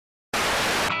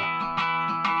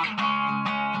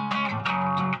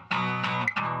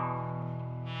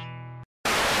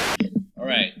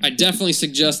Alright. I definitely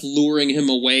suggest luring him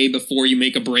away before you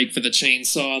make a break for the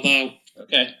chainsaw, though.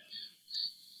 Okay.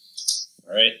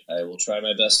 Alright, I will try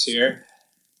my best here.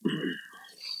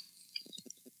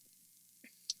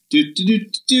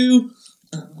 Do.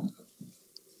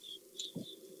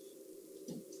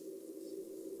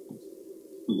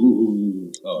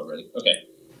 Ooh. Oh, ready. Okay.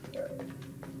 Alright.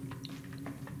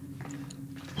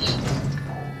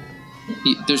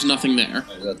 There's nothing there.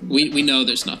 We know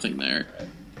there's nothing there. Right.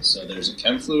 So there's a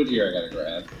chem fluid here I gotta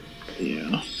grab.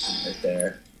 Yeah. Right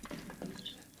there.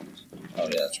 Oh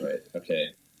yeah, that's right. Okay.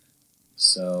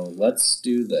 So let's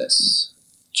do this.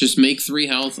 Just make 3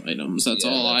 health items. That's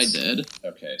all I did.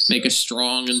 Okay. So make a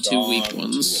strong and 2 weak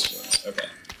ones. Okay.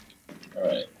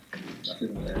 Alright.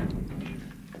 Nothing there.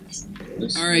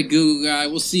 Alright, Goo Goo Guy.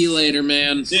 We'll see you later,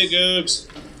 man. See you, Googs.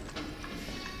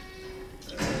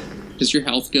 Is your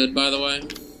health good, by the way?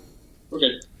 We're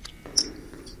good.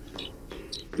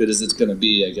 Good as it's gonna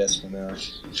be, I guess, for now.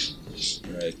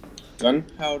 Alright.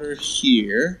 Gunpowder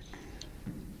here.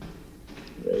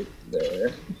 Right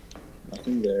there.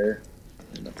 Nothing there.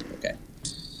 Nothing. Okay.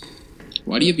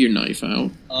 Why do you have your knife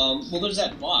out? Well, there's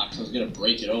that box. I was gonna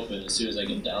break it open as soon as I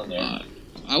get down there.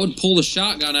 I would pull the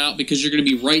shotgun out because you're gonna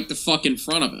be right the fuck in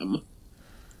front of him.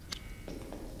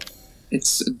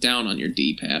 It's down on your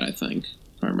D-pad, I think.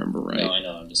 If I remember right. No, I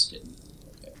know. I'm just kidding.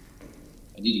 Okay.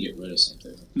 I need to get rid of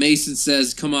something. Mason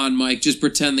says, "Come on, Mike. Just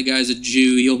pretend the guy's a Jew.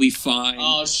 You'll be fine."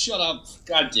 Oh, shut up!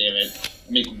 God damn it!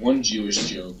 I make one Jewish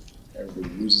joke.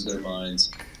 Everybody loses their minds.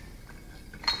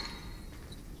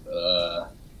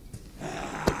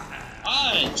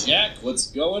 Hi, Jack. What's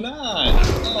going on?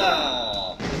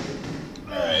 Oh. All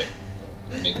right.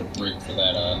 Make a break for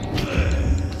that.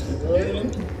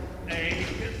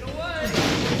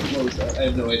 What was that? I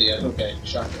have no idea. Okay,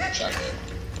 shotgun.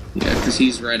 Yeah, because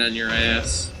he's right on your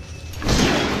ass.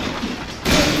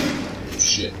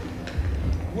 Shit.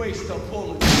 Waste a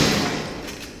bullet.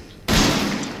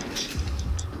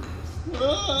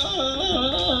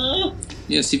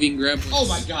 Yeah, see if you can grab. Oh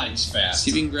my god, he's fast.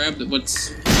 See if you can grab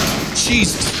what's.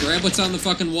 Jesus! Grab what's on the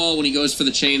fucking wall when he goes for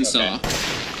the chainsaw. Okay.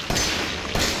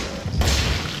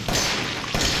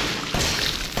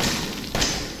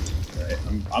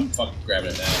 I'm fucking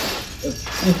grabbing it now.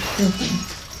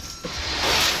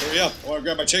 Hurry up, I wanna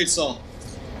grab my chainsaw.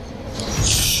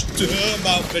 I'm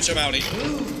out, bitch, I'm outie.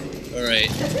 Alright.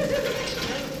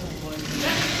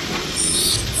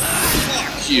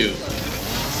 Fuck you.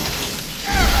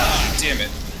 Ah, damn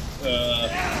it.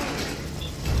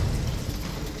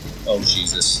 Oh,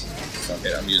 Jesus. Fuck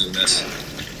it, I'm using this.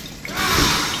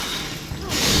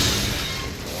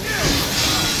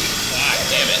 Ah,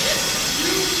 damn it.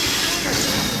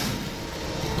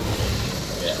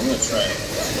 Yeah, I'm gonna try it.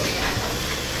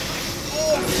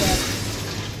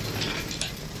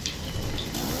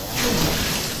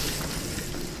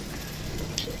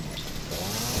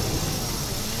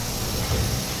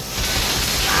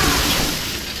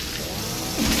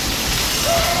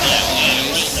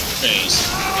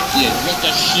 Yeah, what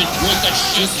the shit,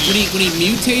 Just when he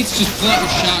mutates, just pull out your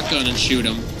shotgun and shoot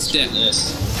him. It's dead.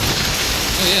 This.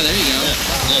 Oh yeah, there you go. Yeah,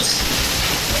 this.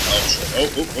 Oh shit.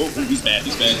 Oh, he's bad,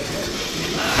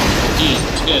 He's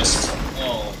pissed.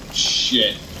 Oh,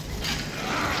 shit.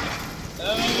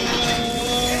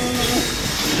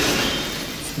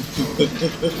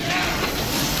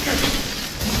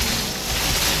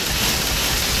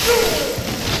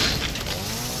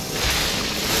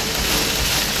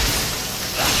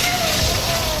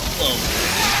 Whoa.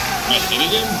 Am I hitting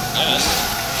him? Yes.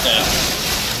 Okay.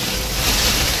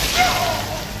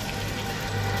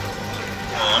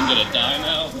 Oh, I'm gonna die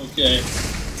now? Okay.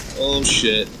 Oh,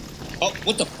 shit. Oh,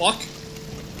 what the fuck?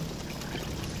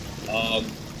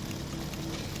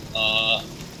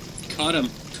 Cut him.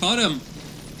 Cut him.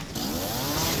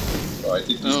 Oh, I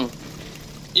think he's... Oh.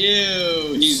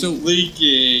 Ew, he's So-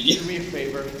 leaking. Do me a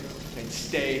favor and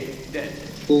stay dead.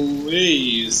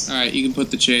 Please. Alright, you can put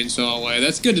the chainsaw away.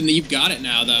 That's good to know. You've got it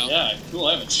now, though. Yeah, cool,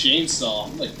 I have a chainsaw.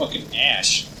 I'm like fucking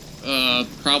Ash.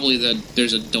 Probably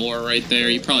there's a door right there.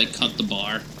 You probably cut the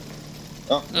bar.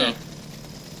 Oh, yeah.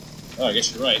 Oh, I guess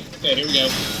you're right. Okay, here we go.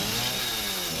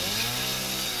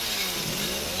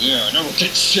 Yeah, now we'll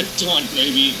get shit done,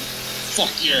 baby.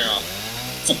 Fuck yeah.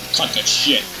 Fuck, cut that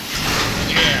shit.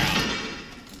 Yeah.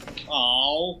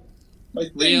 Oh, my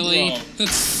thing Really? broke. That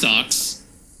sucks.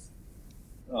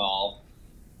 Oh.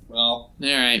 Well.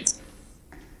 Alright.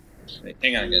 Wait,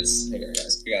 hang on, guys. I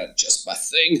gotta adjust my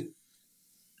thing.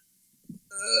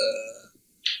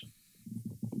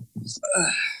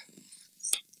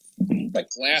 My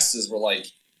glasses were like...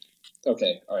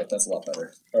 Okay, alright, that's a lot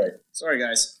better. Alright, sorry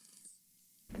guys.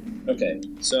 Okay,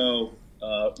 so,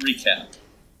 recap.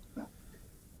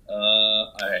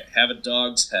 I have a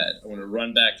dog's head. I want to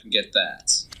run back and get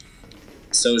that.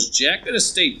 So is Jack gonna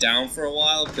stay down for a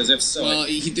while? Because if so, well,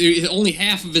 only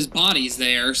half of his body's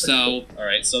there, so. All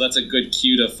right, so that's a good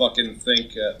cue to fucking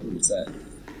think. What's that?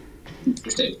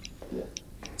 First aid. Cool.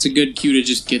 It's a good cue to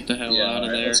just get the hell out of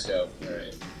right, there. Let's go. All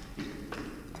right.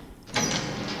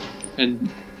 And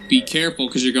be careful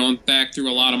because you're going back through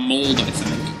a lot of mold, I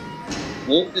think.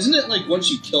 Well, isn't it like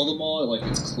once you kill them all, like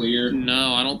it's clear?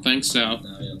 No, I don't think so.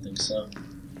 No, I don't think so.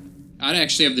 I'd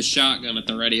actually have the shotgun at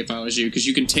the ready if I was you, because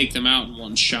you can take them out in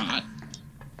one shot.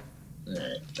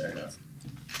 Alright, fair enough.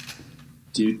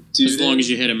 As long as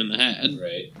you hit him in the head.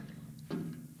 Right.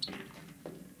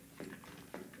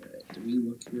 Alright, do we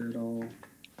look here at all?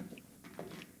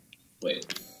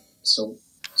 Wait. So,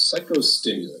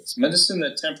 psychostimulants. Medicine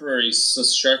that temporarily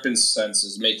sharpens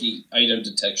senses, making item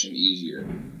detection easier.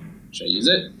 Should I use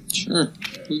it? Sure.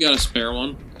 Right. We got a spare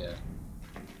one. Yeah.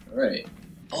 Alright.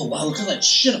 Oh, wow, look at that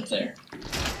shit up there.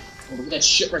 Oh, look at that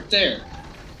shit right there.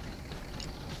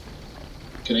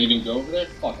 Can I even go over there?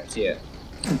 Fuck, I can't.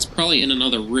 It's probably in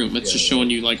another room. It's just showing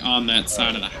you, like, on that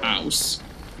side of the house.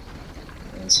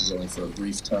 And this is only for a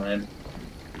brief time.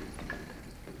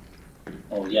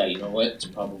 Oh, yeah, you know what? It's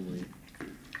probably...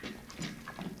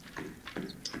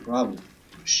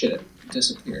 Shit, it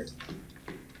disappeared.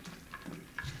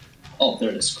 Oh,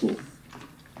 there it is. Cool.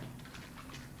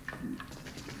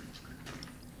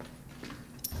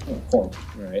 Oh, corn.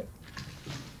 Alright.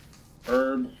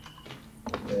 Herb.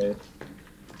 Okay.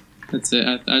 That's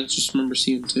it. I just remember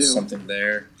seeing two. Something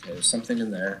there. Okay, there's something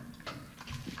in there.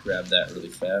 Grab that really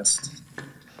fast.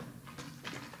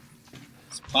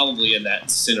 It's probably in that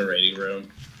incinerating room.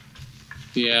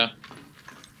 Yeah.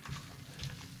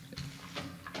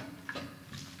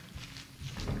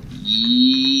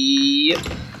 Yep.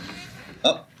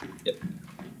 Oh, yep.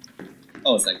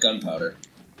 Oh, it's that gunpowder.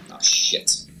 Oh,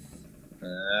 shit.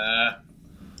 Alright.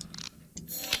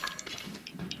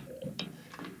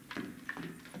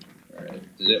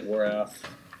 Did it wear off?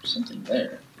 There's something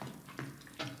there.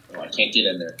 Oh, I can't get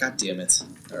in there. God damn it.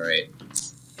 Alright.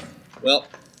 Well.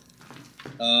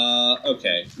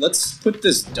 Okay. Let's put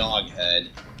this dog head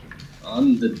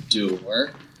on the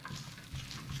door.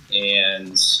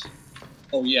 And...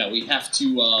 Oh, yeah, we have to,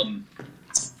 you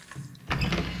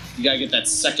gotta get that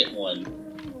second one.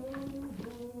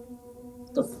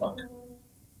 What the fuck?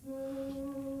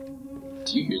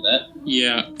 Do you hear that?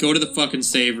 Yeah, go to the fucking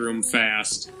save room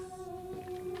fast.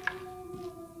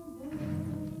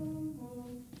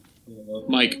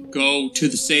 Mike, go to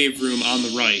the save room on the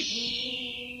right.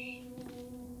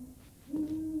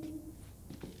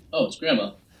 Oh, it's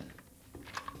Grandma.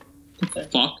 What the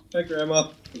fuck? Hi, Grandma.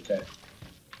 Okay.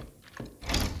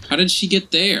 How did she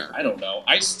get there? I don't know.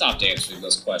 I stopped answering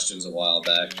those questions a while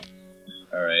back.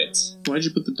 Alright. Why'd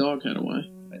you put the dog head away?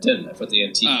 I didn't. I put the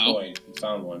antique coin and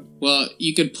found one. Well,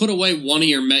 you could put away one of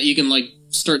your med... You can, like,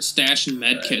 start stashing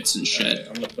med kits and shit. Right.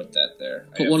 I'm gonna put that there.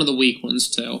 Put one of the weak ones,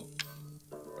 too.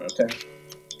 Okay.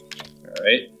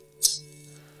 Alright.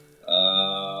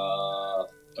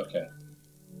 Okay.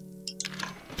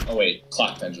 Oh, wait.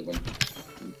 Clock pendulum.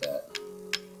 Need that.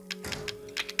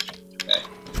 Okay.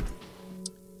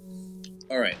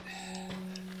 Alright.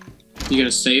 You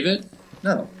gonna save it?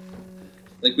 No.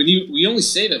 Like, we only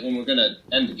save it when we're gonna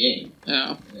end the game.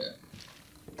 Oh. Yeah.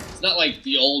 It's not like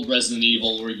the old Resident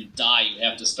Evil where you die, you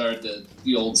have to start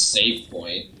the old save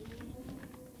point.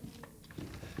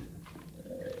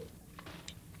 Alright.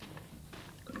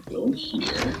 Gonna go in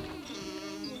here.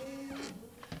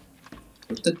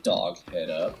 Put the dog head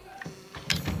up.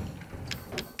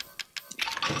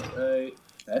 Alright.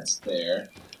 That's there.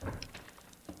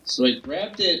 So I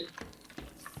grabbed it.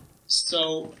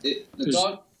 So the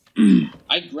dog.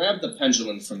 I grabbed the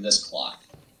pendulum from this clock.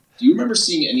 Do you remember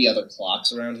seeing any other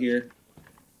clocks around here?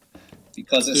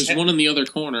 Because there's one in the other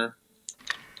corner.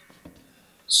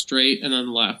 Straight and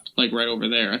then left, like right over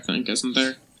there, I think, isn't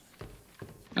there?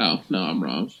 Oh no, I'm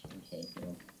wrong. Okay.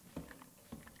 Well.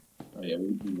 Oh yeah,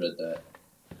 we read that.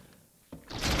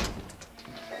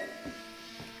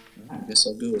 I guess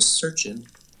I'll go searching.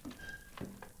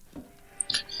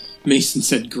 Mason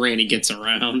said Granny gets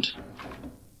around.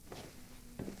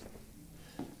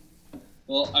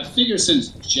 Well, I figure since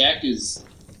Jack is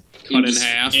cut in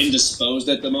half, indisposed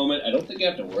at the moment, I don't think I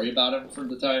have to worry about him for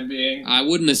the time being. I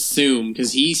wouldn't assume,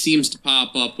 because he seems to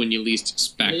pop up when you least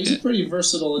expect He's a pretty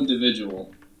versatile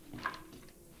individual.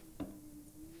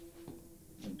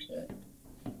 Okay.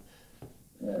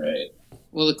 Alright.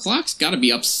 Well, the clock's got to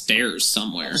be upstairs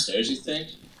somewhere. Upstairs, you think?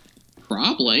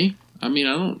 Probably. I mean,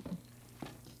 I don't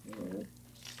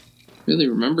really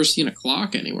remember seeing a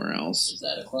clock anywhere else. Is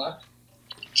that a clock?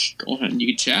 Go ahead, you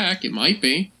can check. It might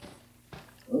be.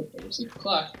 Looks like a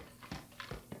clock.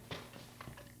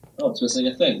 Oh, it's missing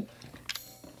a thing.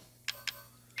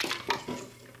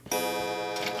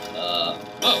 Oh!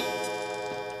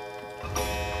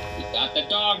 We got the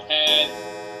dog head!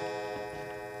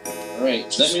 Alright,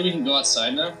 does that mean we can go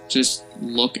outside now? Just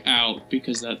look out,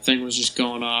 because that thing was just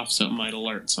going off, so it might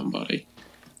alert somebody.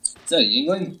 Is that a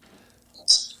Yingling?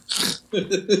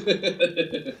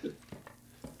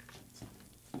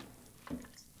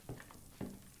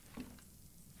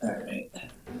 Alright.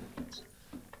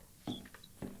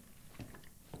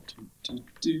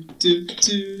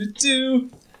 Do.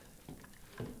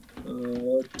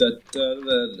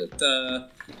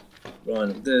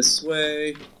 Run this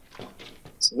way.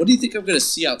 So what do you think I'm gonna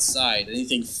see outside?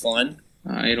 Anything fun?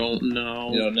 I don't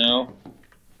know. You don't know?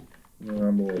 Well,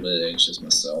 I'm a little bit anxious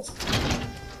myself.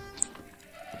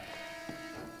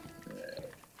 Alright.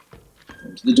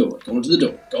 Going to the door, going to the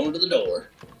door, going to the door.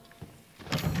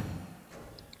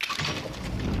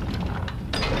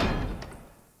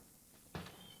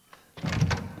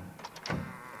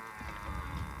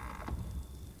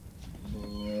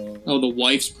 Oh, the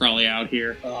wife's probably out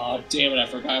here. Oh, damn it, I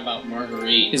forgot about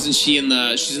Marguerite. Isn't she in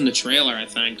the... She's in the trailer, I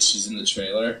think. She's in the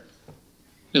trailer?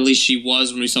 At least she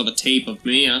was when we saw the tape of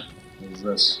Mia. What is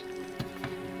this?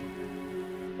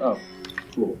 Oh,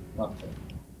 cool. Okay.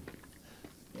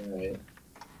 Alright.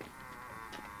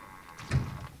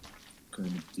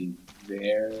 Going to be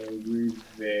very,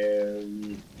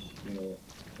 very careful.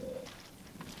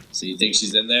 So you think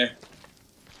she's in there?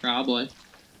 Probably.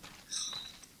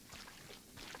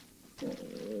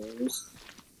 Can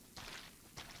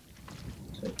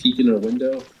I peek in her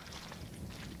window?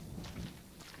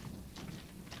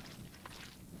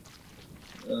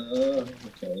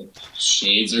 Okay.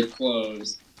 Shades are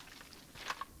closed.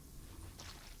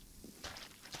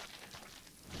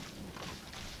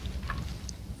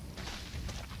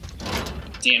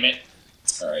 Damn it.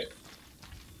 Alright.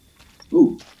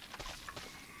 Ooh.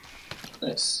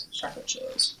 Nice. Chocolate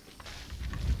chills.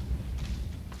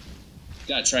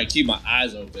 Gotta try and keep my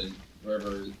eyes open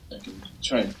wherever I can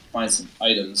try and find some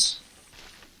items.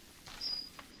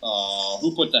 Oh,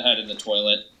 who put the head in the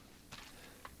toilet?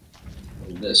 What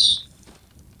is this?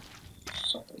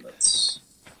 Supplements.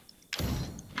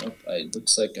 Nope,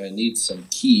 looks like I need some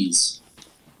keys.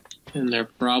 And they're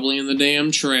probably in the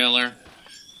damn trailer.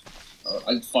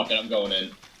 Fuck it, I'm going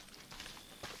in.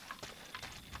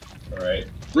 Alright.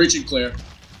 Breach and clear.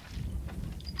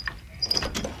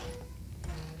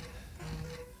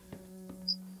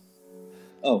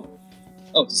 Oh.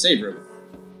 Oh, it's a save room.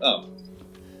 Oh.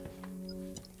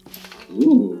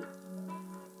 Ooh.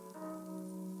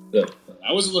 Good.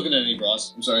 I wasn't looking at any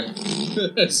bras. I'm sorry.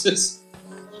 It's just...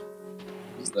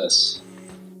 What's this?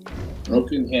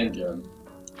 Broken handgun.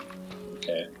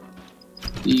 Okay.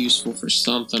 Be useful for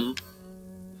something.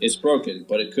 It's broken,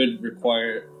 but it could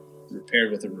require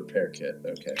repaired with a repair kit.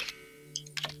 Okay.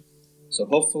 So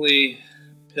hopefully,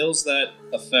 pills that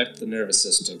affect the nervous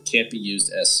system can't be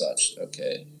used as such.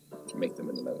 Okay. Can make them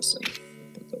into medicine.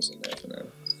 Put those in there for now.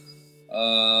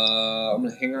 I'm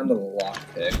gonna hang on to the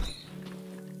lockpick.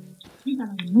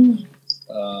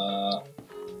 What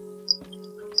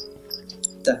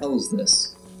the hell is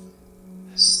this?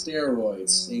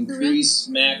 Steroids. Increase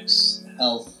max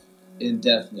health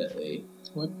indefinitely.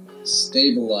 What?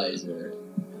 Stabilizer.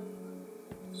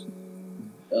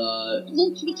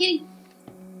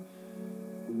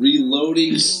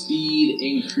 Reloading speed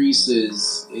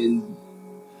increases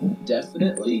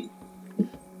indefinitely?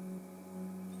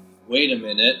 Wait a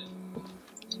minute.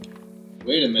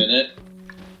 Wait a minute.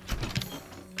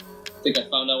 I think I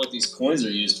found out what these coins are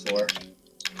used for.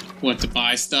 What, to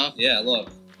buy stuff? Yeah,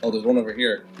 look. Oh, there's one over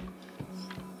here.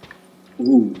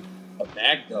 Ooh, a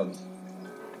magnum.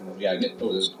 Oh, yeah,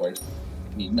 oh, there's a coin.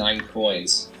 I need 9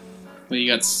 coins. Well, you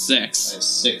got I 6. have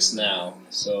 6 now.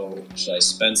 So, should I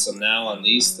spend some now on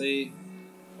these 3?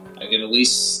 I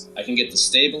can get the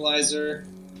stabilizer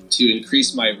to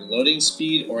increase my reloading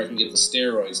speed, or I can get the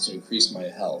steroids to increase my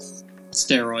health.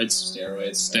 Steroids.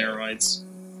 Steroids.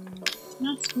 You're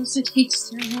not supposed to take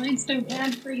steroids, they're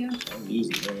bad for you. I'm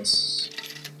using this.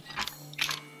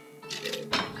 Okay.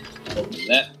 Open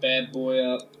that bad boy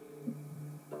up.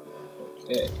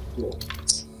 Okay, cool.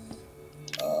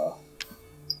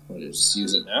 What, just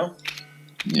use it now?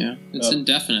 Yeah, it's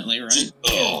indefinitely, right?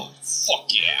 Oh, fuck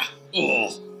yeah.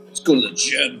 Oh, let's go to the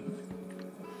gym.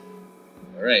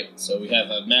 Alright, so we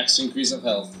have a max increase of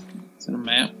health. Is it a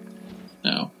map?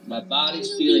 No. My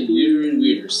body's feeling weirder and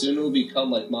weirder. Soon it'll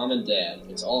become like mom and dad.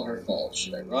 It's all her fault.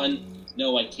 Should I run?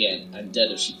 No, I can't. I'm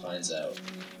dead if she finds out.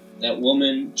 That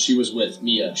woman she was with,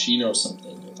 Mia, she knows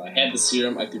something. If I had the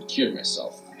serum, I could cure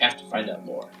myself. I have to find out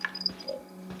more. So,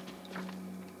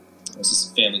 This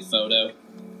is a family photo.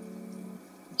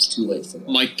 It's too late for that.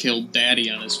 Mike killed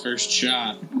Daddy on his first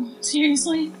shot.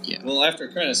 Seriously? Yeah. Well, after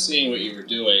kind of seeing what you were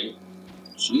doing,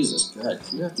 Jesus God,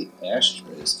 clear out the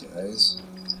ashtrays, guys.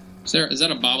 Is that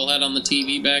a bobblehead on the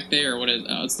TV back there, or what is...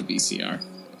 Oh, it's the VCR.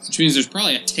 Which means there's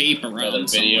probably a tape around Another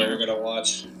video somewhere. we're gonna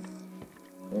watch.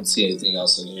 I don't see anything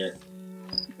else in here.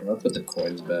 I'll put the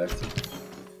coins back.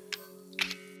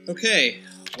 Okay,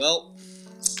 well,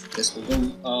 guess we'll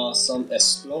go some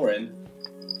exploring.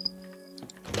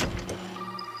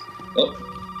 Oh,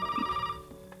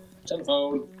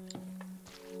 telephone.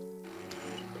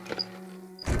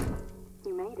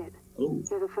 You made it. Oh,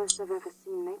 You're the first I've ever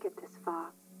seen make it this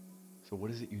far. So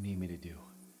what is it you need me to do?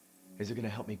 Is it gonna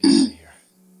help me get out of here?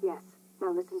 Yes.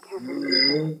 Now listen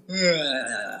carefully.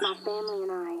 My family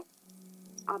and I,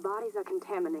 our bodies are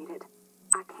contaminated.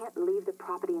 I can't leave the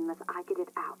property unless I get it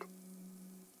out.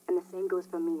 And the same goes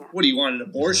for Mia. what do you want, an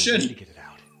There's no way to abortion? get it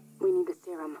out. We need the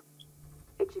serum.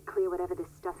 It should clear whatever this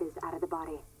stuff is out of the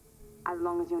body. As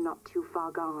long as you're not too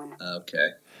far gone. Okay.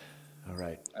 All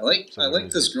right. I like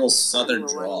this girl's southern If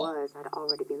I knew drawl. what it was, I'd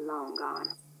already be long gone.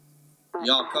 But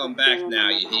Y'all I have come a back feeling now, I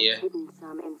you might have hear? hidden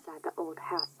some inside the old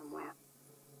house somewhere.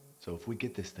 So if we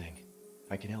get this thing,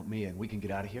 I can help Mia and we can get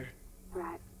out of here?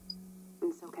 Right.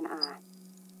 And so can I.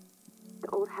 The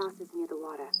old house is near the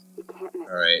water. You can't miss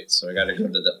it. Alright, so I gotta go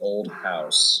to the old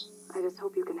house. I just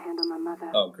hope you can handle my mother.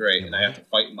 Oh, great, and I have to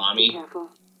fight Be mommy? careful.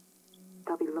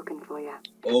 They'll be looking for you.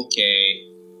 Okay.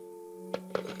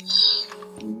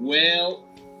 Well,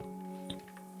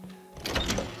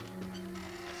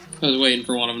 I was waiting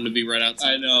for one of them to be right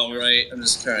outside. I know, right? I'm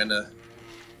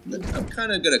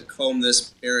kind of gonna comb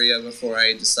this area before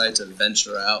I decide to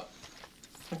venture out.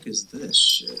 What the fuck is this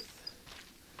shit?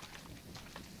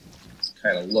 Just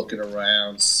kind of looking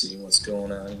around, seeing what's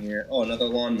going on here. Oh, another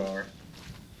lawnmower.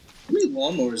 How many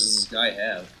lawnmowers does this guy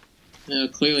have? Yeah,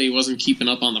 clearly he wasn't keeping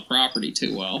up on the property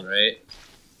too well. Right?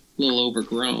 A little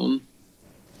overgrown.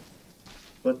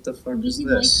 What the fuck Does is he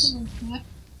this? like it like that?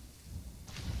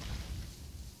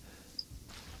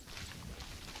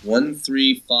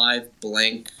 135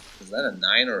 blank. Is that a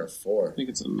 9 or a 4? I think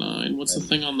it's a 9. What's the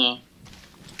thing on the...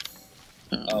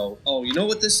 Oh, you know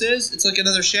what this is? It's like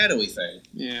another shadowy thing.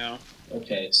 Yeah.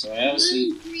 Okay, so I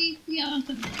obviously... 1, 3, yeah, that's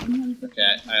a 9.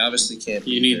 Okay, I obviously can't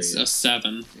be You need here a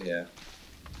 7. yet. Yeah.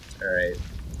 Alright.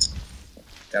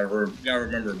 Gotta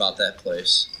remember about that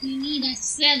place. You need a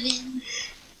 7.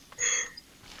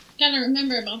 Gotta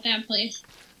remember about that place.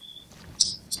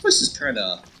 This place is kind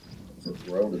of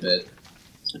overgrown a bit.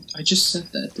 I just said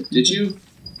that. Did you?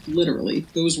 Literally.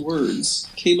 Those words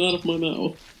came out of my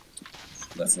mouth.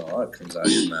 That's not all that comes out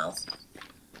of your mouth.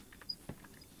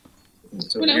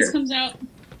 What's over What else here? comes out?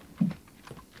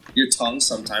 Your tongue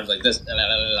sometimes like this.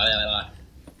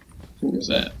 What was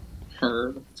that?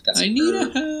 Herb. It's got some I need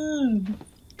herb, a herb.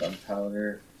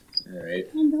 gunpowder. Alright.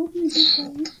 I'm hoping it's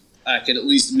okay. I could at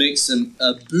least make some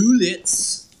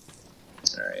bullets.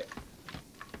 Alright.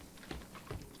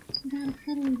 Got a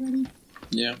cuddle, buddy.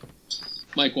 Yeah.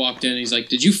 Mike walked in and he's like,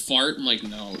 "Did you fart?" I'm like,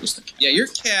 "No, it was the cat." Yeah, your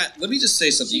cat, let me just say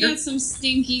something. She got some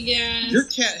stinky gas. Your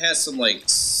cat has some, like,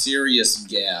 serious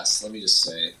gas, let me just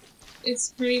say.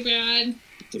 It's pretty bad.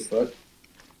 What the fuck?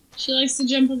 She likes to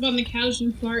jump up on the couch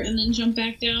and fart and then jump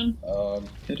back down.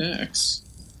 Hit X.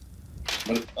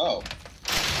 What, oh.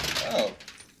 Oh.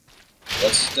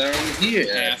 What's down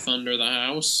here? Half under the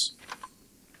house.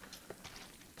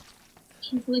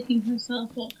 She's licking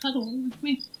herself while cuddling with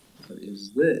me. What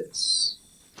is this?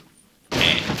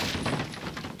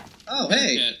 Oh,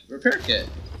 hey! Kit. Repair kit.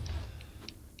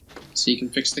 So you can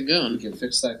fix the We gun. can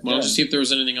fix that Why don't gun. you see if there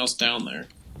was anything else down there?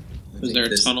 I Was think there a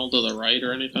this- tunnel to the right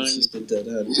or anything? This is the dead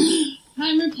end.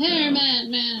 I'm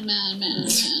repairman,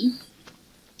 man.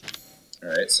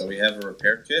 Alright, so we have a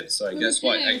repair kit, so I guess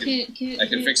what? I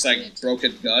can fix that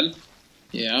broken gun?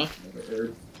 Yeah, Or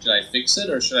should I fix it,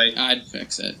 or should I... I'd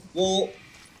fix it. Well,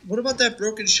 what about that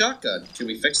broken shotgun? Can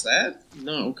we fix that?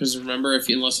 No, because remember,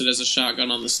 unless it has a shotgun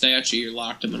on the statue, you're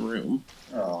locked in the room.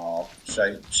 Oh,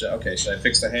 should I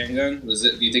fix the handgun? Do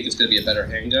you think it's going to be a better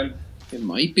handgun? It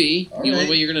might be. All The only right.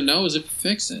 way you're gonna know is if you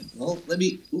fix it. Well, let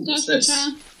me... Ooh, what's Dr. this?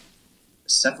 Cha.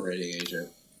 Separating agent.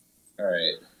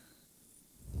 Alright.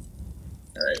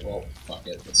 Alright, well, fuck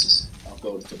it. I'll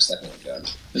go and fix that handgun.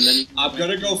 And then you can I'm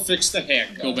gonna go fix the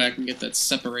handgun. go back and get that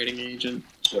separating agent.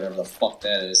 Whatever the fuck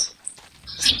that is.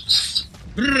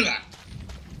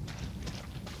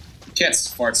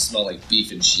 Cat's farts smell like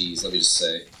beef and cheese, let me just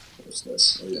say. What's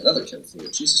this? Oh, yeah, another cat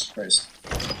food. Jesus Christ.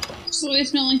 So they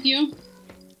smell like you?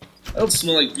 I don't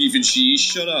smell like beef and cheese.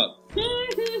 Shut up,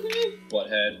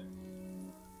 butthead.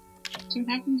 That's what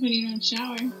happens when you don't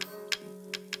shower.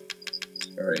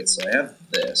 Alright, so I have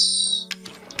this.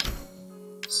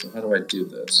 So how do I do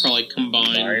this? Probably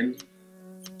combine.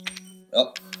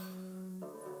 Oh.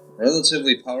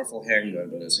 Relatively powerful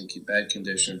handgun, but it's in bad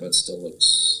condition, but still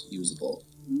looks usable.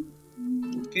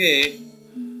 Okay.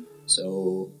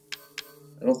 So,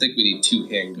 I don't think we need 2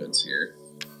 handguns here.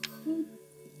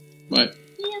 What?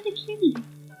 Yeah, they can.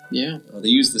 Yeah. Oh, they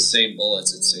use the same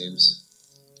bullets, it seems.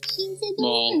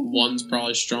 Well, one's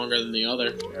probably stronger than the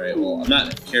other. Alright, well, I'm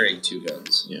not carrying 2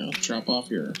 guns. Yeah, drop off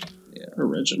your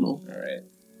original. Alright.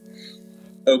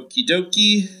 Okie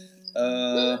dokie.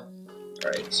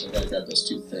 Alright, so I gotta grab those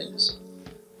 2 things.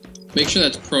 Make sure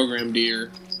that's programmed to your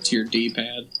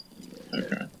D-pad.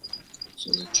 Okay.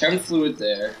 So there's chem fluid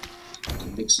there.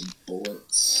 Can make some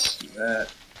bullets. Do that.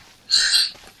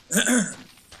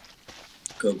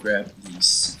 Go grab the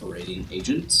separating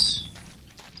agent.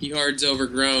 Yard's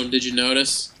overgrown. Did you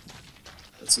notice?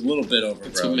 It's a little bit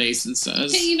overgrown. That's what Mason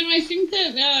says. Hey, you know, I think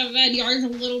that that yard's a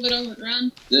little bit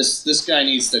overgrown. This guy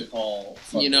needs to call.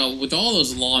 You know, with all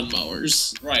those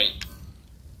lawnmowers. Right.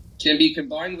 Can be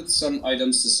combined with some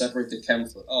items to separate the chem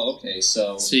fluid. Oh, okay,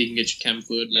 so... So you can get your chem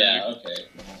fluid back. Yeah, okay.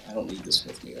 Well, I don't need this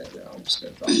with me right now. I'm just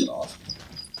gonna drop it off.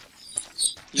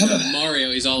 You know, Mario,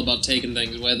 he's all about taking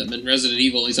things with him. In Resident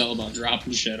Evil, he's all about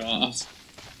dropping shit off.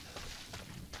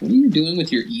 What are you doing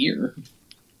with your ear?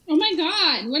 Oh my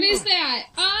god, what is that?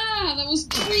 Ah, that was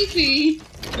creepy.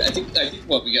 I think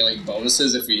what, we get, like,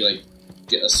 bonuses if we, like,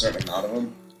 get a certain amount of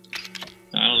them?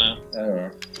 I don't know. I don't know.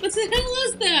 What the hell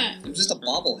was that? It was just a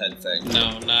bobblehead thing.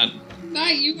 No, not...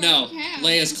 Not you. No,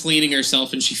 Leia's cleaning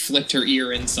herself and she flicked her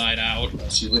ear inside out. Oh,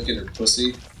 she licking her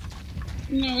pussy?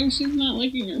 No, she's not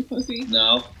licking her pussy.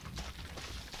 No.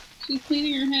 She's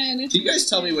cleaning her head. Can you guys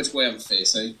tell me which way I'm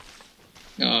facing?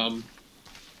 Am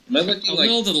I looking a like...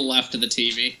 little to the left of the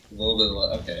TV. A little bit of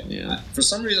left, okay. Yeah. For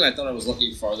some reason, I thought I was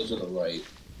looking farther to the right.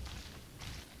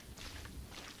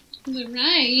 To the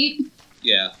right?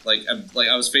 Yeah, like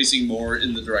I was facing more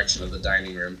in the direction of the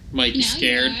dining room. Mike, you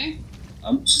scared?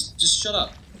 I'm just shut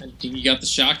up. You got the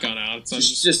shotgun out, so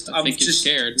I think you're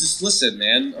scared. Just listen,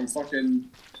 man. I'm fucking...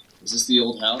 Is this the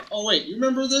old house? Oh, wait, you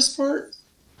remember this part?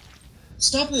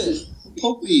 Stop it!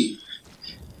 Poke me!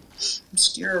 I'm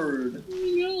scared. Oh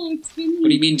no, it's been... What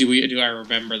do you mean, do I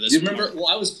remember this? Do you remember... Well,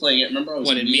 I was playing it. Remember I was...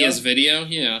 What, in Mia's video?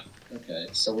 Yeah. Okay,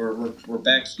 so we're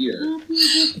back here.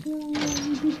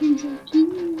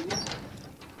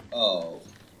 Oh,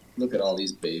 look at all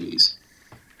these babies.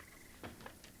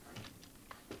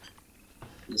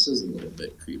 This is a little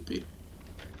bit creepy.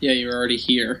 Yeah, you're already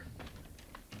here.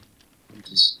 I'm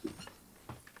just...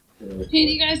 Hey,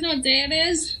 do you guys know what day it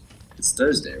is? It's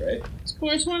Thursday, right? It's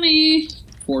 420.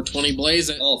 420 blaze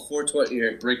it. Oh, 420.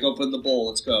 Here, break open the bowl.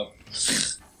 Let's go.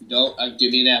 You don't?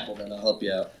 Give me an apple, then I'll help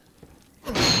you out.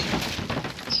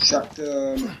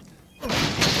 Shotgun.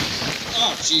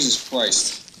 Oh, Jesus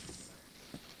Christ.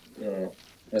 Oh,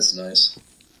 that's nice.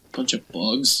 Bunch of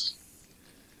bugs.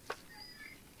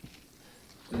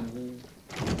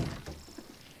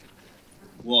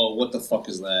 Whoa, what the fuck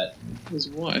is that? Is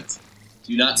what?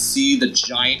 Do you not see the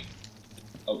giant...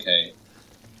 Okay.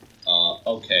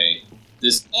 Okay.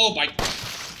 This... Oh my...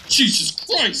 Jesus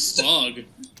Christ! Bug.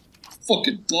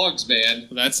 Fucking bugs, man.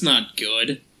 Well, that's not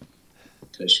good.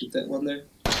 Can I shoot that one there?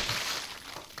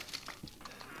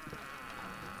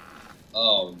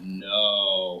 Oh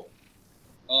no.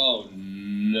 Oh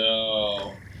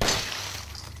no.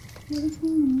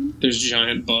 There's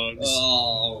giant bugs.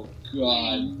 Oh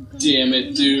god damn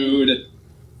it, dude.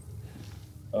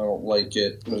 I don't like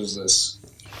it. What is this?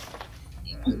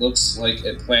 It looks like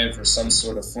it planned for some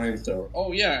sort of flamethrower.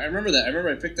 Oh yeah, I remember that. I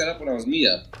remember I picked that up when I was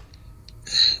Mia.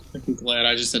 I'm glad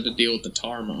I just had to deal with the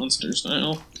tar monsters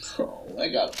now. Oh, I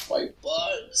gotta fight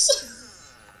bugs.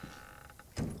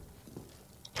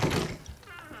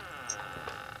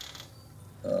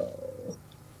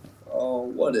 Oh,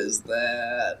 what is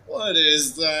that? What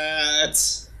is that?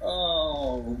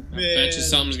 Oh, man. I bet you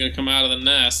something's gonna come out of the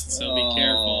nest, so be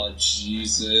careful. Oh,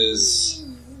 Jesus.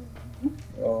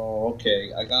 Oh,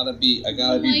 okay. I gotta be... I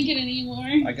don't like it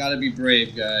anymore. I gotta be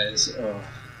brave, guys. Oh.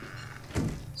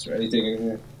 Is there anything in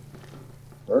here?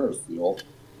 Burner fuel.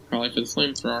 Probably for the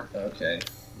flamethrower. Okay.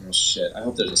 Oh, shit. I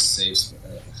hope there's a safe spot.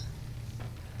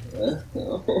 I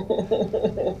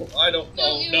don't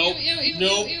know. Nope.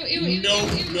 Nope.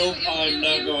 I'm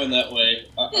not going that way.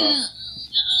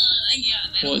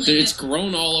 Well, it's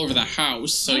grown all over the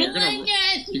house, so you're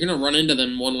gonna run into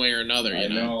them one way or another. I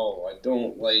know. I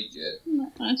don't like it. I'm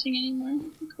not watching anymore.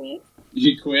 I quit.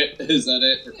 You quit? Is that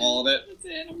it? We're calling it? That's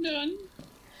it. I'm done.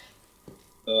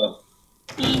 Ugh.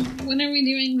 When are we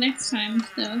doing next time,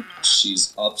 though?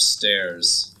 She's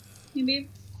upstairs. Maybe.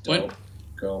 What?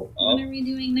 go What up. are we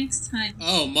doing next time?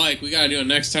 Oh, Mike, we gotta do it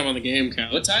next time on the game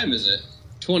count. What time is it?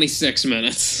 26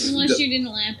 minutes. Unless you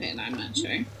didn't lamp it, I'm not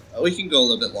sure. We can go a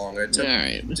little bit longer.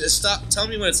 Alright. Just stop. Tell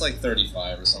me when it's like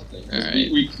 35 or something.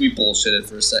 Alright. We bullshitted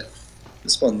for a sec.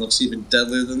 This one looks even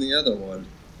deadlier than the other one.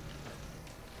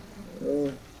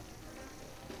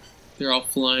 They're all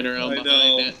flying around I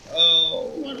behind know. it.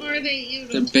 Oh. What are they? You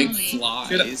They're don't big tell me.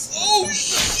 flies. Oh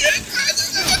shit!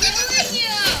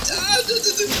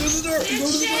 They're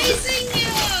chasing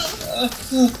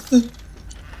you!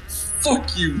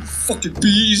 Fuck you, fucking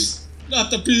bees! Not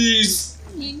the bees!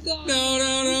 Oh my god.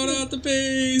 No, not the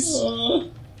bees!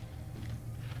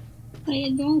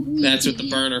 I don't leave That's what me. the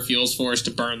burner fuel's for, is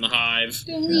to burn the hive.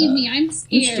 Don't leave me, I'm Which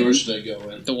scared. door should I go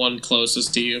in? The one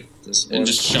closest to you. This one. And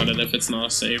just shut it if it's not a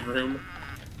save room.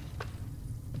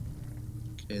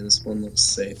 Okay, this one looks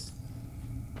safe.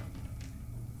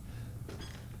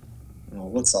 Oh,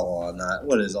 what's all on that?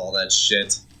 What is all that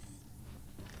shit?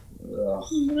 Ugh.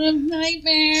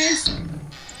 Nightmares.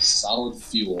 Solid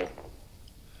fuel. What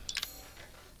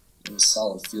does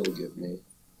solid fuel give me?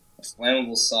 A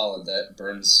flammable solid that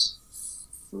burns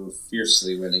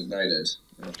fiercely when ignited.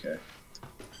 Okay.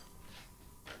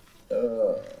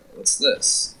 What's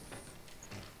this?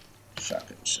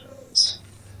 Shotgun shells.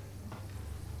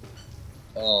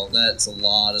 Oh, that's a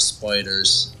lot of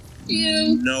spiders.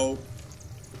 Ew. No.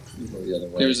 You go the other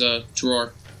way. There's a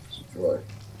drawer. Drawer.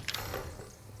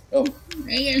 Oh,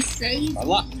 They are safe. a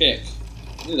lockpick.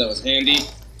 I knew that was handy.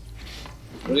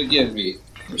 What did it give me?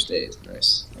 First aid.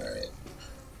 Nice. Alright.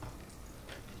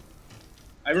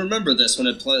 I remember this when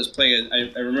I was playing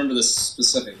it. I remember this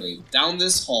specifically. Down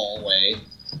this hallway,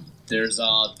 there's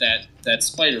that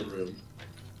spider room.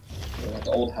 Like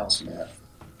the old house map.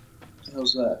 What the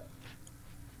hell's that?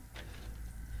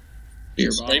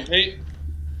 Beer Spray bottle. paint?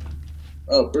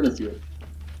 Oh, burner fuel.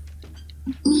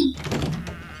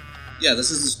 Yeah,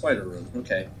 this is the spider room.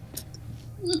 Okay.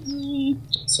 Mm-mm.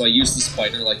 So I used the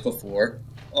spider like before.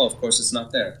 Oh, of course it's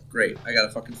not there. Great. I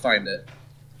gotta fucking find it.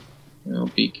 Well,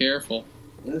 be careful.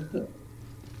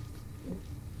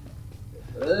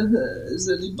 Is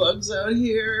there any bugs out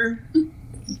here?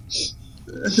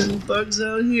 Any bugs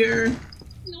out here?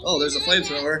 No, Oh, there's a you're not.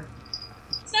 flamethrower.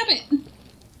 Stop it.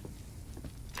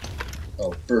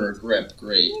 Oh, burner grip.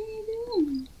 Great. What are you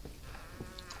doing?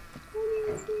 What are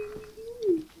you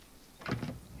doing?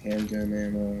 Handgun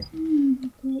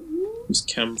ammo. It's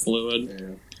chem fluid.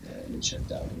 Yeah, let me check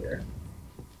down here.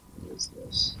 What is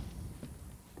this?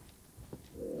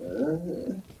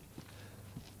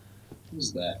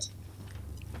 Who's that? Is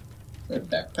that a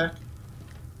backpack?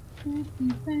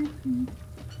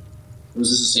 Was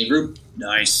this a save room?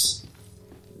 Nice.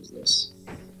 What is this?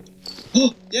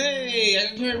 Oh, yay! I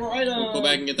can carry more items! Go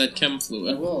back and get that chem I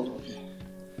fluid. will. Okay.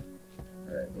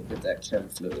 Alright, we'll get that chem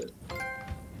fluid.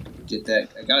 Get that.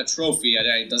 I got a trophy.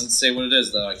 It doesn't say what it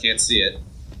is, though. I can't see it.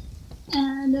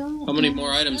 How many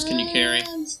more items can you carry?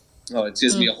 Oh, it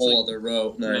gives me a Oh, whole it's other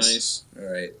row. Nice.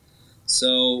 Alright.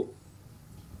 So.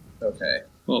 Okay.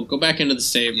 Well, go back into the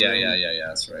save Yeah, room. yeah,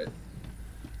 that's right.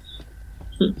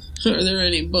 Are there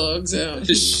any bugs out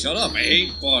here? Shut up, I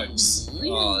hate bugs.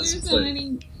 Oh, this There's place, so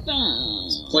many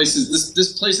bugs.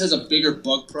 this place has a bigger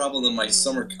bug problem than my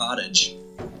summer cottage.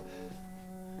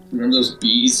 Remember those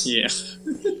bees? Yeah.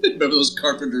 Remember those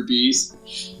carpenter bees?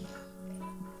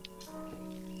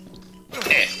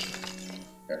 Alright.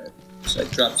 Should I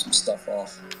drop some stuff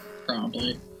off?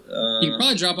 Probably. You can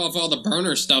probably drop off all the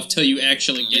burner stuff till you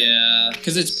actually get. Yeah.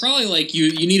 Because it's probably like you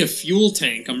need a fuel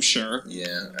tank, I'm sure.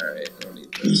 Yeah, alright. I don't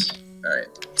need this. Alright.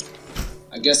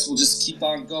 I guess we'll just keep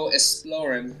on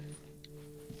exploring.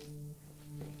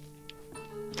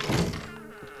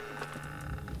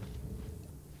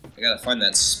 I gotta find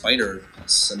that spider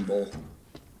symbol.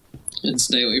 And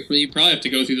stay away from it. You probably have to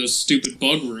go through those stupid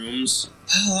bug rooms.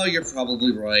 Oh, you're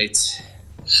probably right.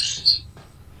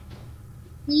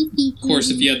 Of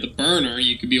course, if you had the burner,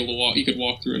 you could be able to walk. You could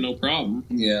walk through it no problem.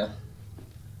 Yeah.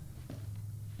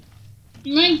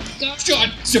 My god. Shut!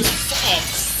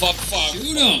 Fuck.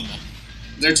 Shoot them!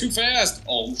 They're too fast!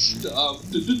 Oh, shit.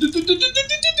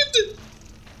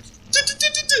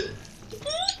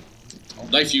 I'll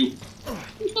knife you.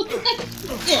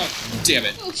 God damn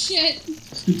it. Oh shit.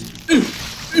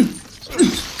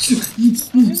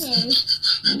 What are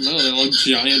those? I don't know, they're like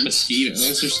giant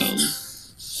mosquitoes or something.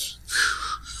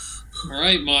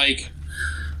 Alright, Mike.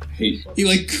 I hate bugs. He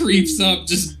like creeps up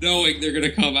just knowing they're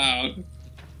gonna come out.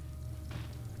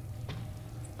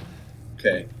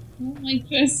 Okay. I don't like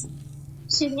this.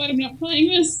 So glad I'm not playing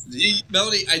this.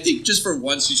 Melanie, I think just for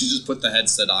once you should just put the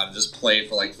headset on and just play it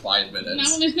for like 5 Now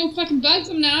minutes. when there's no fucking bugs,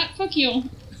 I'm not. Fuck you.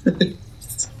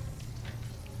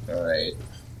 Alright.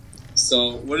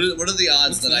 So, what are the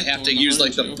odds that I have to use,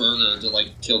 like, the burner to,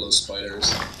 like, kill those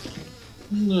spiders?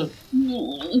 No. No,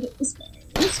 look at the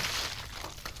spiders.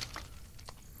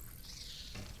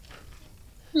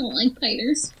 I don't like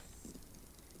spiders.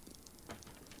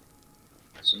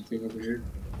 Something over here?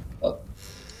 Oh.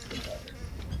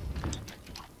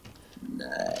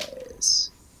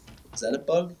 Nice. Is that a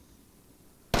bug?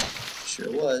 Sure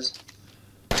was.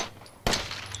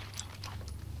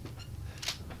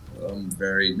 I'm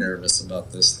very nervous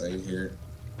about this thing here.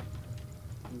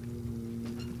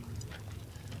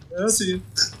 I don't see it.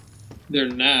 They're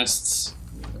nests.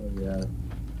 Oh, yeah.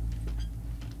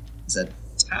 It's a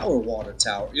water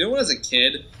tower. You know what, as a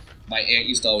kid, my aunt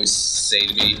used to always say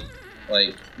to me,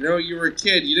 like, you know, you were a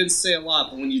kid, you didn't say a lot,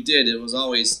 but when you did, it was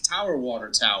always water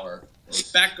tower. Like,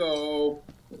 Becco.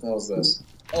 What the hell is this?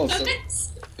 Oh, so...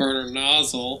 Burner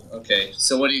nozzle. Okay,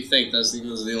 so what do you think? Those are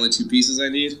the only two pieces I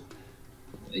need?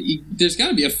 There's got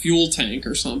to be a fuel tank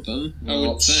or something. I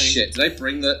would think. Shit, did I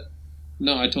bring the...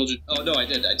 No, I told you. Oh, no, I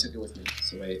did. I took it with me.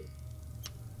 So wait.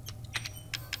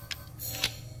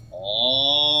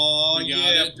 Oh, You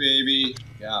got yeah, it? baby.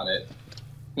 Got it.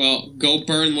 Well, go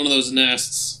burn one of those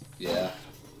nests. Yeah.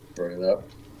 Burn it up.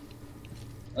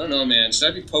 I don't know, man.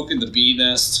 Should I be poking the bee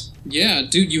nest? Yeah,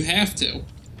 dude, you have to.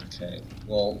 Okay.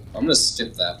 Well, I'm gonna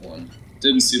skip that one.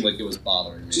 Didn't seem like it was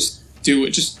bothering me. Just do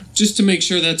it. Just to make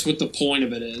sure that's what the point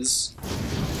of it is.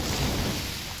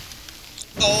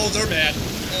 Oh, they're mad.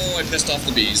 Oh, I pissed off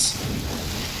the bees.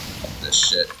 Fuck this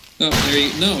shit. Oh, there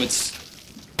you... No, it's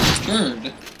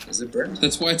burned. Is it burned?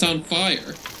 That's why it's on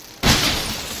fire.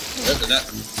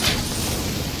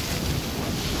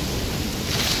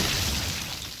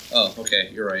 Oh, okay,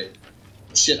 you're right.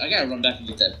 Shit, I gotta run back and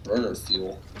get that burner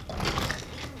fuel.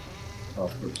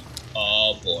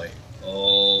 Oh boy.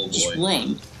 Oh boy. Just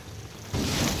run.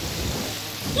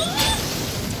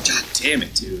 God damn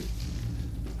it, dude.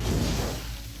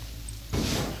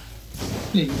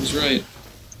 Yeah, he was right.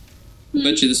 I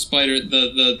bet you the spider,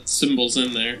 the symbol's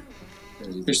in there.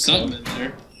 There's something in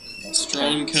there.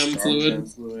 Strong chem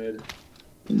fluid.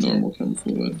 Normal chem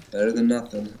fluid. Better than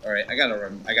nothing. Alright, I gotta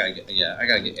run. I gotta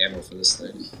get ammo for this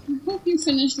thing. I hope you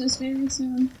finish this very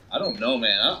soon. I don't know,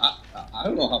 man. I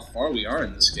don't know how far we are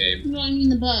in this game. No, I mean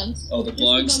the bugs. Oh, the Just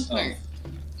bugs? The bug part.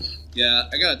 Yeah,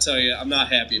 I gotta tell you, I'm not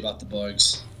happy about the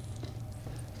bugs.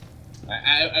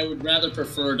 I would rather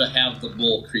prefer to have the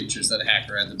mole creatures that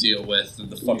Hacker had to deal with than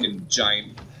the fucking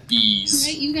giant bees.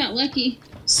 Right, you got lucky.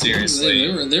 Seriously.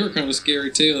 They were kind of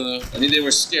scary too, though. I mean, they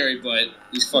were scary, but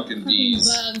these fucking bees.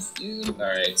 Bugs, dude.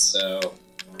 Alright, so...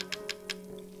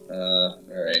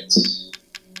 alright.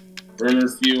 Burner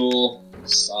fuel,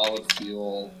 solid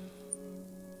fuel.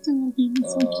 Oh,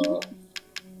 that's so cute.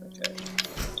 Okay.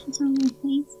 It's on your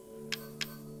face.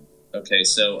 Okay,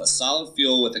 so a solid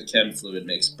fuel with a chem fluid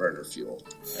makes burner fuel.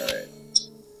 Alright.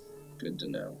 Good to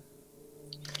know.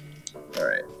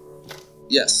 Alright.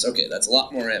 Yes, okay, that's a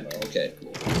lot more ammo. Okay,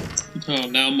 cool. Oh,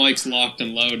 now Mike's locked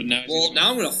and loaded. Now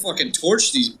Now I'm gonna fucking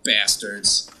torch these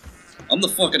bastards. I'm the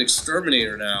fucking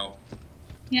exterminator now.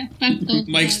 Yeah, fuck those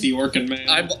Mike's bugs. the Orkin man.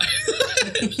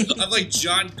 I'm like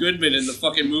John Goodman in the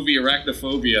fucking movie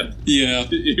Arachnophobia. Yeah.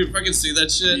 You fucking see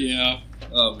that shit? Yeah.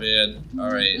 Oh man.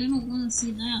 Alright. I don't want to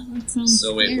see that. That sounds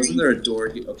So wait, scary. wasn't there a door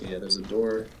here? Okay, yeah, there's a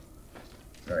door.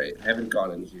 Alright, I haven't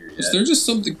gone in here yet. Was there just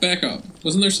something back up?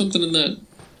 Wasn't there something in that?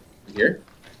 Here?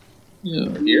 Yeah.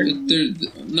 Or here?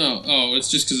 No. Oh, it's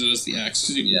just because it was the axe.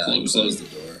 'Cause you can Yeah, close close it.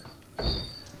 the door.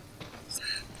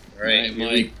 Alright,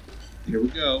 Mike. Here we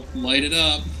go. Light it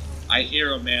up. I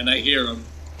hear him, man. I hear him.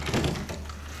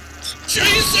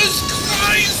 Jesus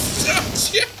Christ!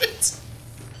 Oh, damn it!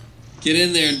 Get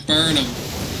in there and burn them.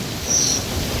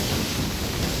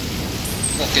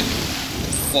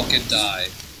 Fucking die.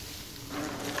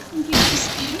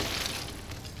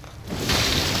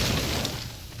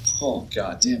 Oh,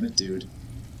 god damn it, dude.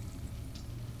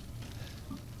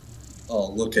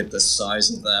 Oh, look at the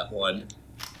size of that one.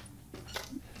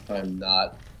 I'm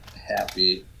not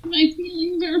happy. My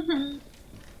feelings are hurt.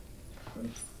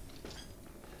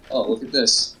 Oh, look at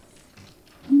this.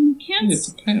 You can't It's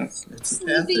a path. It's a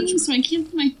path sleeping, so I can't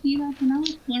put my feet up, and now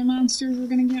the flare monsters are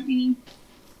gonna get me.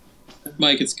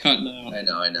 Mike, it's cutting out.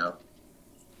 I know.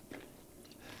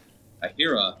 I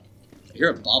hear a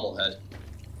bobblehead.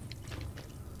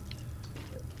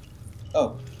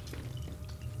 Oh.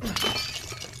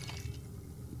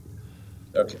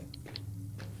 Okay.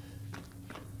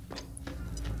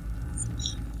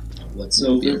 What's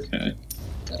over? Okay.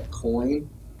 Got a coin.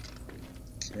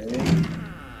 Okay.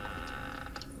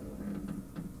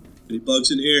 Any bugs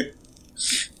in here?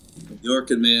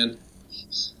 Yorkin, man.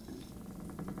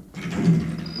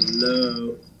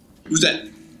 Hello. Who's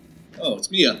that? Oh,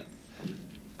 it's Mia.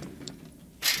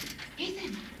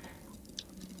 Ethan!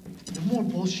 No more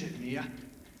bullshit, Mia.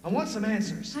 I want some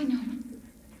answers. I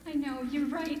know, you're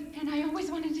right, and I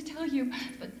always wanted to tell you,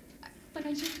 but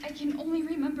I can only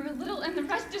remember a little, and the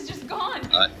rest is just gone.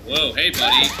 Whoa, hey,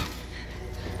 buddy.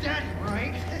 Daddy,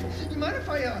 right? You mind if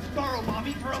I borrow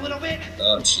Mommy for a little bit?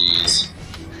 Oh, jeez.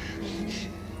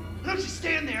 Don't just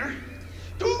stand there.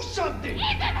 Do something!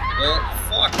 Well,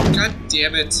 fuck. God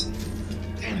damn it.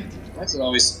 Damn it. Why is it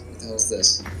always... What the hell is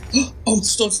this? Oh, it's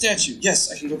a stone statue.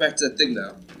 Yes, I can go back to that thing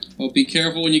now. Well, be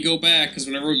careful when you go back, because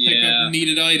whenever we pick Yeah. up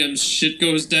needed items, shit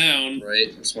goes down. Right,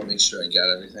 I just want to make sure I got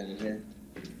everything in here.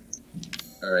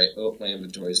 Alright, oh, my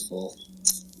inventory's full.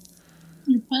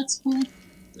 Your butt's full.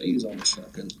 I use all my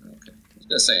shotgun. Okay. I was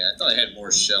gonna say, I thought I had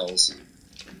more shells.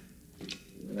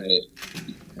 Alright.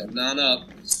 Heading on up.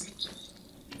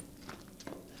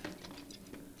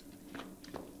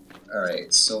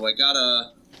 Alright, so I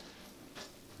gotta...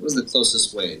 What was the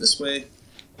closest way? This way?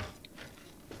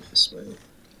 This way.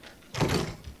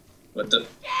 What the...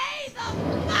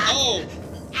 Oh!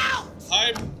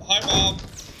 Hi, Mom!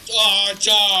 Oh,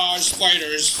 Josh,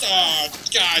 spiders! Oh,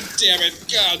 God damn it!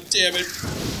 God damn it!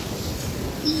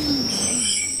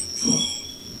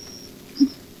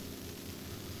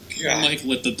 God. Mike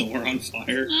lit the door on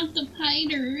fire. Not the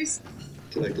piters.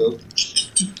 Can I go?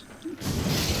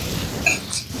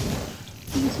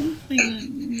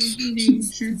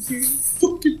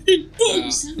 Fucking big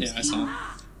bugs! Yeah, I saw.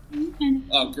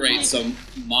 Oh, great. So,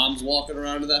 Mom's walking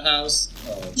around to the house.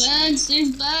 Oh, Bugs,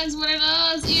 there's bugs, what are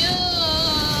those? Ew!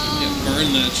 Yeah,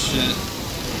 burn that shit.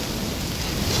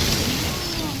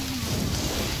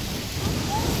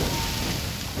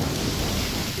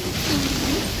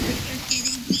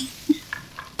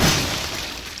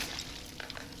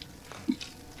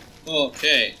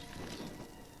 okay.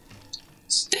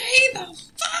 Stay the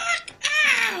fuck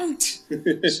out!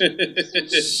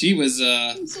 She was,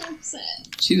 I'm so upset.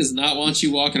 she does not want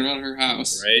you walking around her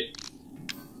house. Right?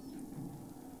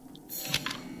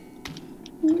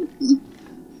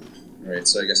 Alright,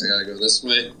 so I guess I gotta go this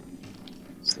way.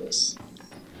 What's this?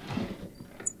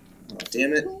 Oh,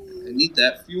 damn it. I need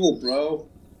that fuel, bro.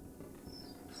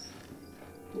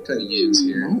 What can I use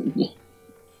here? No.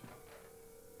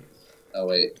 Oh,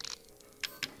 wait.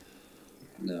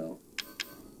 No.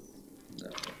 No.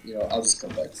 You know, I'll just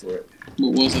come back for it.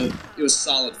 What was it? It was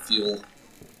solid fuel.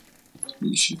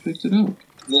 You should have picked it up.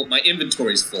 Well, my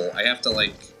inventory's full. I have to,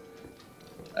 like...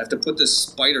 I have to put this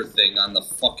spider thing on the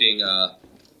fucking,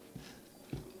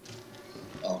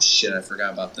 Oh, shit, I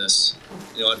forgot about this.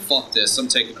 You know what? Fuck this. I'm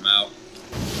taking them out.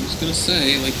 I was gonna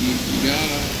say, like, you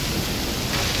gotta...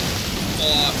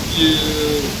 Fuck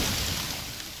you!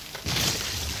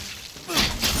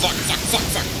 Fuck, fuck, fuck,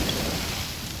 fuck!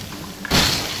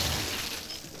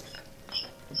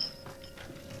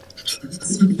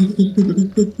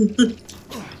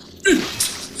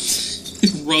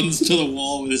 He runs to the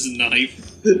wall with his knife.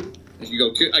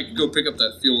 I can go pick up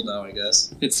that fuel now, I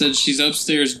guess. It said she's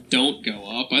upstairs, don't go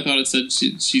up. I thought it said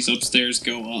she's upstairs,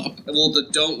 go up. Well, the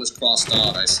don't was crossed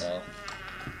out, I saw.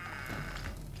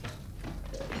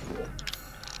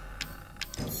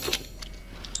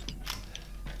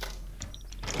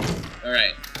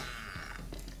 Alright.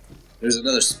 There's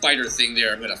another spider thing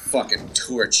there I'm gonna fucking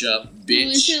torch up, bitch. Oh,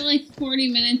 is it like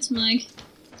 40 minutes, Mike?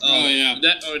 Oh, yeah.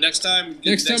 Next time?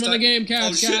 Next time on the game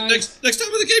couch, oh, shit, guys. next time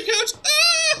on the game couch? Ah!